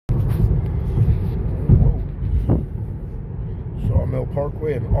Sawmill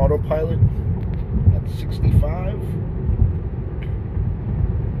Parkway and autopilot at 65.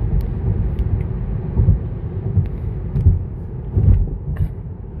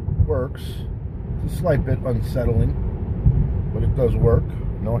 Works. It's a slight bit unsettling, but it does work.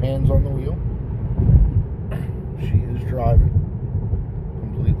 No hands on the wheel. She is driving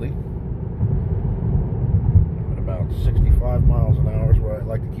completely at about 65 miles an hour is where I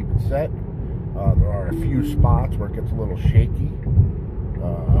like to keep it set. There are a few spots where it gets a little shaky,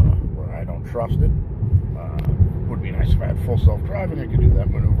 where I don't trust it. Would be nice if I had full self-driving. I could do that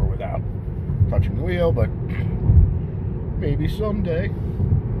maneuver without touching the wheel, but maybe someday.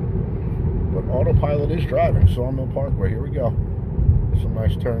 But autopilot is driving. Sawmill Parkway. Here we go. There's some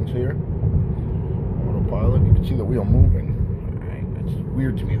nice turns here. Autopilot. You can see the wheel moving. It's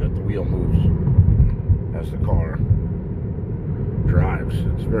weird to me that the wheel moves as the car drives.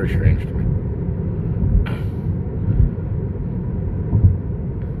 It's very strange to me.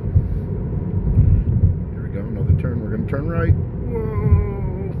 Here we go. Another turn. We're going to turn right.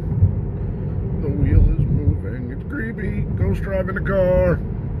 Whoa! The wheel is moving. It's creepy. Ghost driving the car.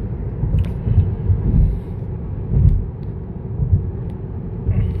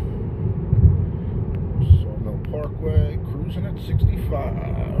 Parkway, cruising at 65.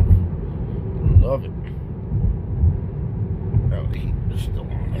 Love it. Now the heat is still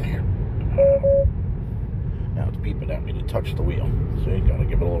on in here. Now it's beeping at me to touch the wheel. So you gotta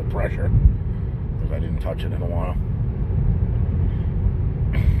give it a little pressure, because I didn't touch it in a while.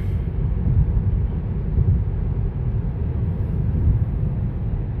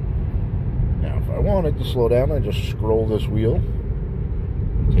 Now if I wanted to slow down, I just scroll this wheel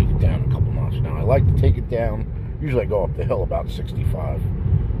and take it down a couple notches. Now I like to take it down. Usually I go up the hill about 65.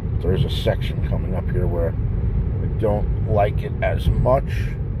 There is a section coming up here where I don't like it as much.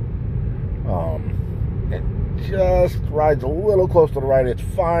 It just rides a little close to the right. It's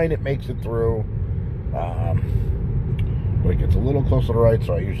fine. It makes it through. But it gets a little close to the right,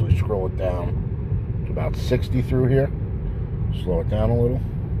 so I usually scroll it down to about 60 through here. Slow it down a little.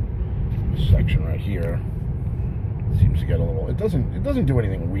 This section right here seems to get a little. It doesn't do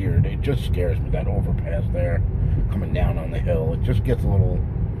anything weird. It just scares me, that overpass there, coming down on the hill. It just gets a little.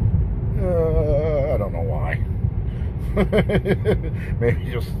 I don't know why. Maybe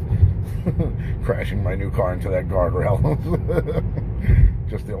just crashing my new car into that guardrail.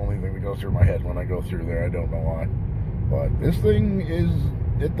 Just the only thing that goes through my head when I go through there. I don't know why. But this thing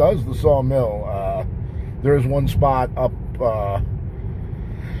it does the Sawmill. There is one spot up about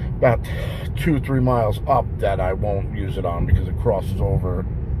 2-3 miles up that I won't use it on because it crosses over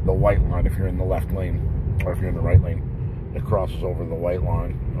the white line if you're in the left lane, or if you're in the right lane. It crosses over the white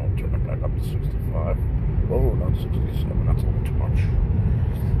line. I'll turn it back up to 65. Oh, not 67. That's a little too much.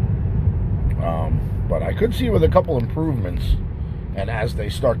 But I could see with a couple improvements, and as they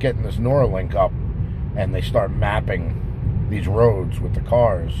start getting this Neuralink up, and they start mapping these roads with the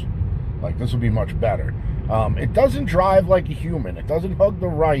cars, like this will be much better. It doesn't drive like a human. It doesn't hug the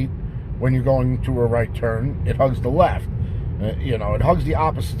right when you're going to a right turn. It hugs the left. It hugs the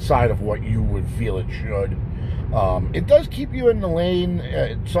opposite side of what you would feel it should. It does keep you in the lane.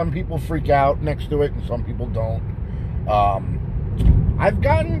 Some people freak out next to it, and some people don't. I've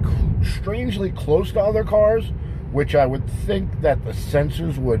gotten strangely close to other cars, which I would think that the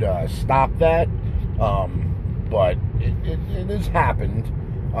sensors would stop that. But it has happened.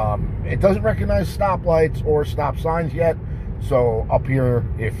 It doesn't recognize stoplights or stop signs yet. So up here,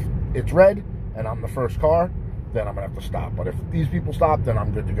 if it's red and I'm the first car, then I'm going to have to stop. But if these people stop, then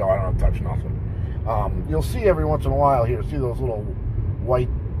I'm good to go. I don't have to touch nothing. You'll see every once in a while here, see those little white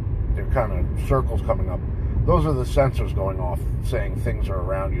kind of circles coming up. Those are the sensors going off saying things are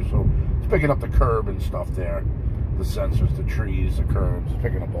around you. So it's picking up the curb and stuff there. The sensors, the trees, the curbs,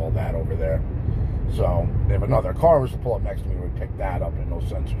 picking up all that over there. So if another car was to pull up next to me, it would pick that up and those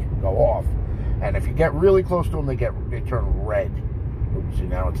sensors would go off. And if you get really close to them, they turn red. Oops, see,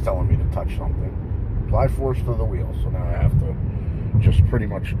 now it's telling me to touch something. Apply force to the wheel. So now I have to just pretty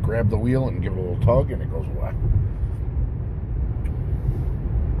much grab the wheel and give it a little tug, and it goes away.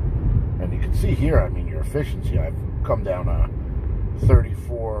 And you can see here, I mean, your efficiency. I've come down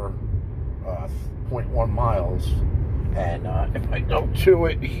 34.1 miles. And if I go to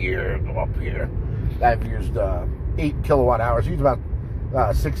it here, go up here, I've used 8 kilowatt hours. I use about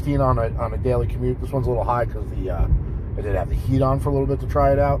 16 on a daily commute. This one's a little high because I did have the heat on for a little bit to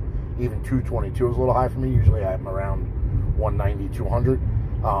try it out. Even 222 is a little high for me. Usually I'm around 190, 200.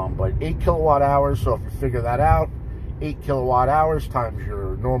 But 8 kilowatt hours, so if you figure that out, 8 kilowatt hours times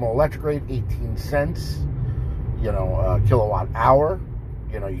your normal electric rate, 18 cents, kilowatt hour.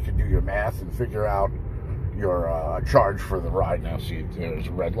 You can do your math and figure out, your charge for the ride. Now, see, there's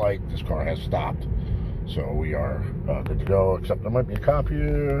a red light. This car has stopped, so we are good to go. Except there might be a cop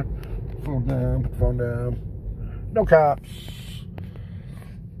here. Phone down. Put the phone down. No cops.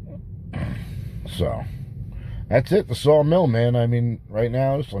 So that's it. The sawmill, man. I mean, right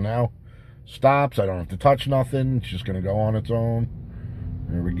now. So now stops. I don't have to touch nothing. It's just gonna go on its own.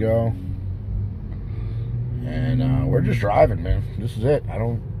 There we go. And we're just driving, man. This is it. I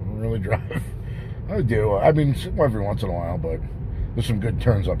don't really drive. I do. I mean, every once in a while, but there's some good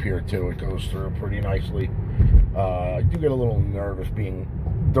turns up here, too. It goes through pretty nicely. I do get a little nervous being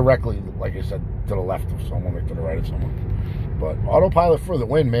directly, like I said, to the left of someone or to the right of someone. But autopilot for the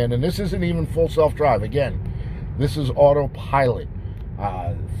win, man. And this isn't even full self-drive. Again, this is autopilot.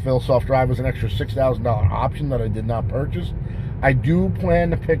 Full self-drive was an extra $6,000 option that I did not purchase. I do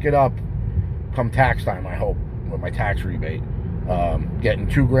plan to pick it up come tax time, I hope, with my tax rebate. Getting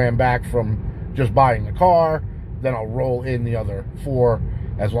 $2,000 back from just buying the car. Then I'll roll in the other $4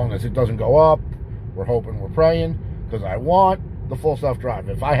 as long as it doesn't go up. We're hoping, we're praying, because I want the full self-drive.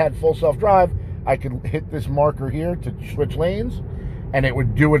 If I had full self-drive, I could hit this marker here to switch lanes, and it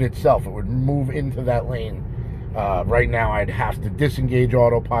would do it itself. It would move into that lane. Right now, I'd have to disengage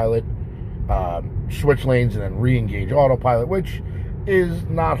autopilot, switch lanes, and then re-engage autopilot, which is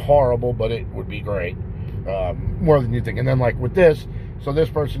not horrible, but it would be great. More than you think. And then, like with this, so this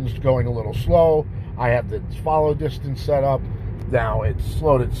person's going a little slow. I have the follow distance set up. Now it's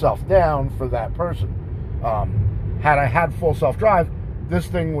slowed itself down for that person. Had I had full self-drive, this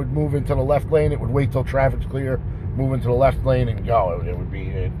thing would move into the left lane. It would wait till traffic's clear, move into the left lane, and go. It would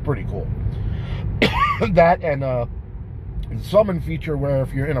be pretty cool. That and the summon feature, where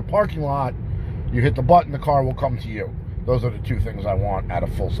if you're in a parking lot, you hit the button, the car will come to you. Those are the two things I want out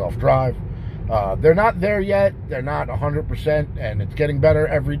of full self-drive. They're not there yet. They're not 100%, and it's getting better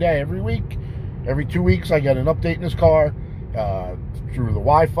every day, every week. Every 2 weeks, I get an update in this car through the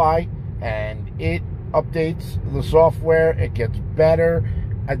Wi-Fi, and it updates the software. It gets better.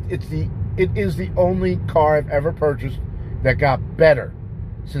 It is the only car I've ever purchased that got better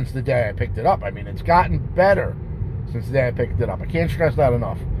since the day I picked it up. I mean, it's gotten better since the day I picked it up. I can't stress that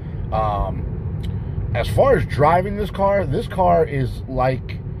enough. As far as driving this car is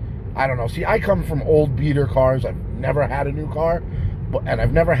like, I don't know. See, I come from old beater cars. I've never had a new car, and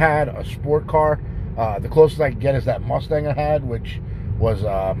I've never had a sport car. The closest I could get is that Mustang I had, which was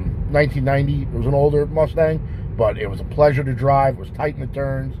 1990. It was an older Mustang, but it was a pleasure to drive. It was tight in the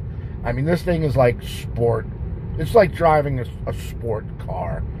turns. I mean, this thing is like sport. It's like driving a sport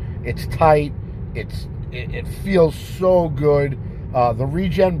car. It's tight. It feels so good. The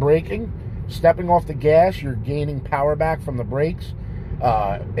regen braking, stepping off the gas, you're gaining power back from the brakes.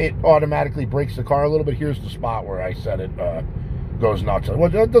 It automatically brakes the car a little bit. Here's the spot where I said it goes nuts.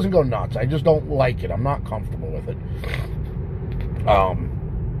 Well, it doesn't go nuts. I just don't like it. I'm not comfortable with it.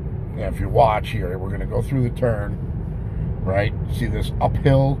 Yeah, if you watch here, we're going to go through the turn, right? See this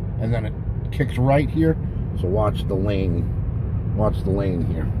uphill, and then it kicks right here. So watch the lane. Watch the lane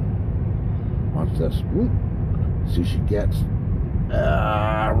here. Watch this. Whoop. See, she gets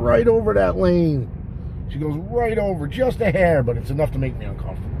right over that lane. She goes right over, just a hair, but it's enough to make me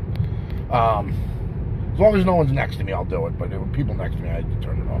uncomfortable. As long as no one's next to me, I'll do it. But if people next to me, I have to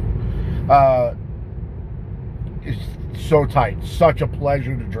turn it off. It's so tight. Such a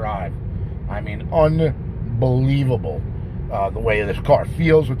pleasure to drive. I mean, unbelievable the way this car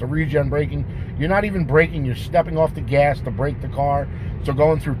feels with the regen braking. You're not even braking. You're stepping off the gas to brake the car. So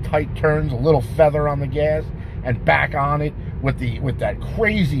going through tight turns, a little feather on the gas, and back on it with that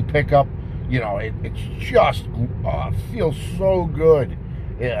crazy pickup. You know, it's just feels so good.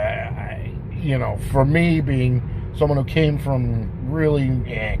 You know, for me, being someone who came from really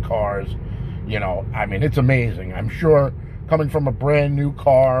cars, you know, I mean, it's amazing. I'm sure coming from a brand new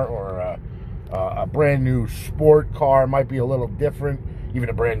car or a brand new sport car might be a little different. Even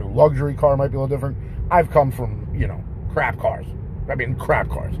a brand new luxury car might be a little different. I've come from, you know, crap cars. I mean, crap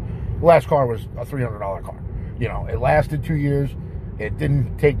cars. The last car was a $300 car. You know, it lasted 2 years. It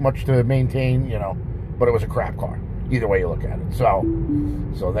didn't take much to maintain, you know, but it was a crap car. Either way you look at it. So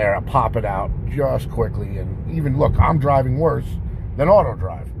there, I pop it out just quickly. And even, look, I'm driving worse than auto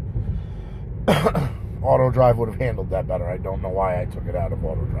drive. Auto drive would have handled that better. I don't know why I took it out of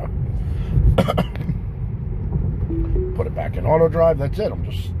auto drive. Put it back in auto drive. That's it. I'm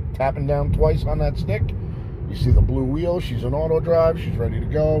just tapping down twice on that stick. You see the blue wheel. She's in auto drive. She's ready to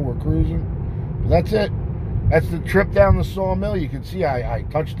go. We're cruising. But that's it. That's the trip down the sawmill. You can see I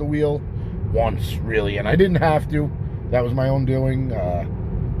touched the wheel once, really, and I didn't have to. That was my own doing.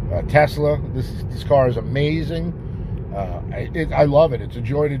 Tesla. This car is amazing. I love it. It's a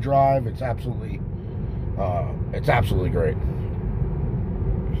joy to drive. It's absolutely It's absolutely great.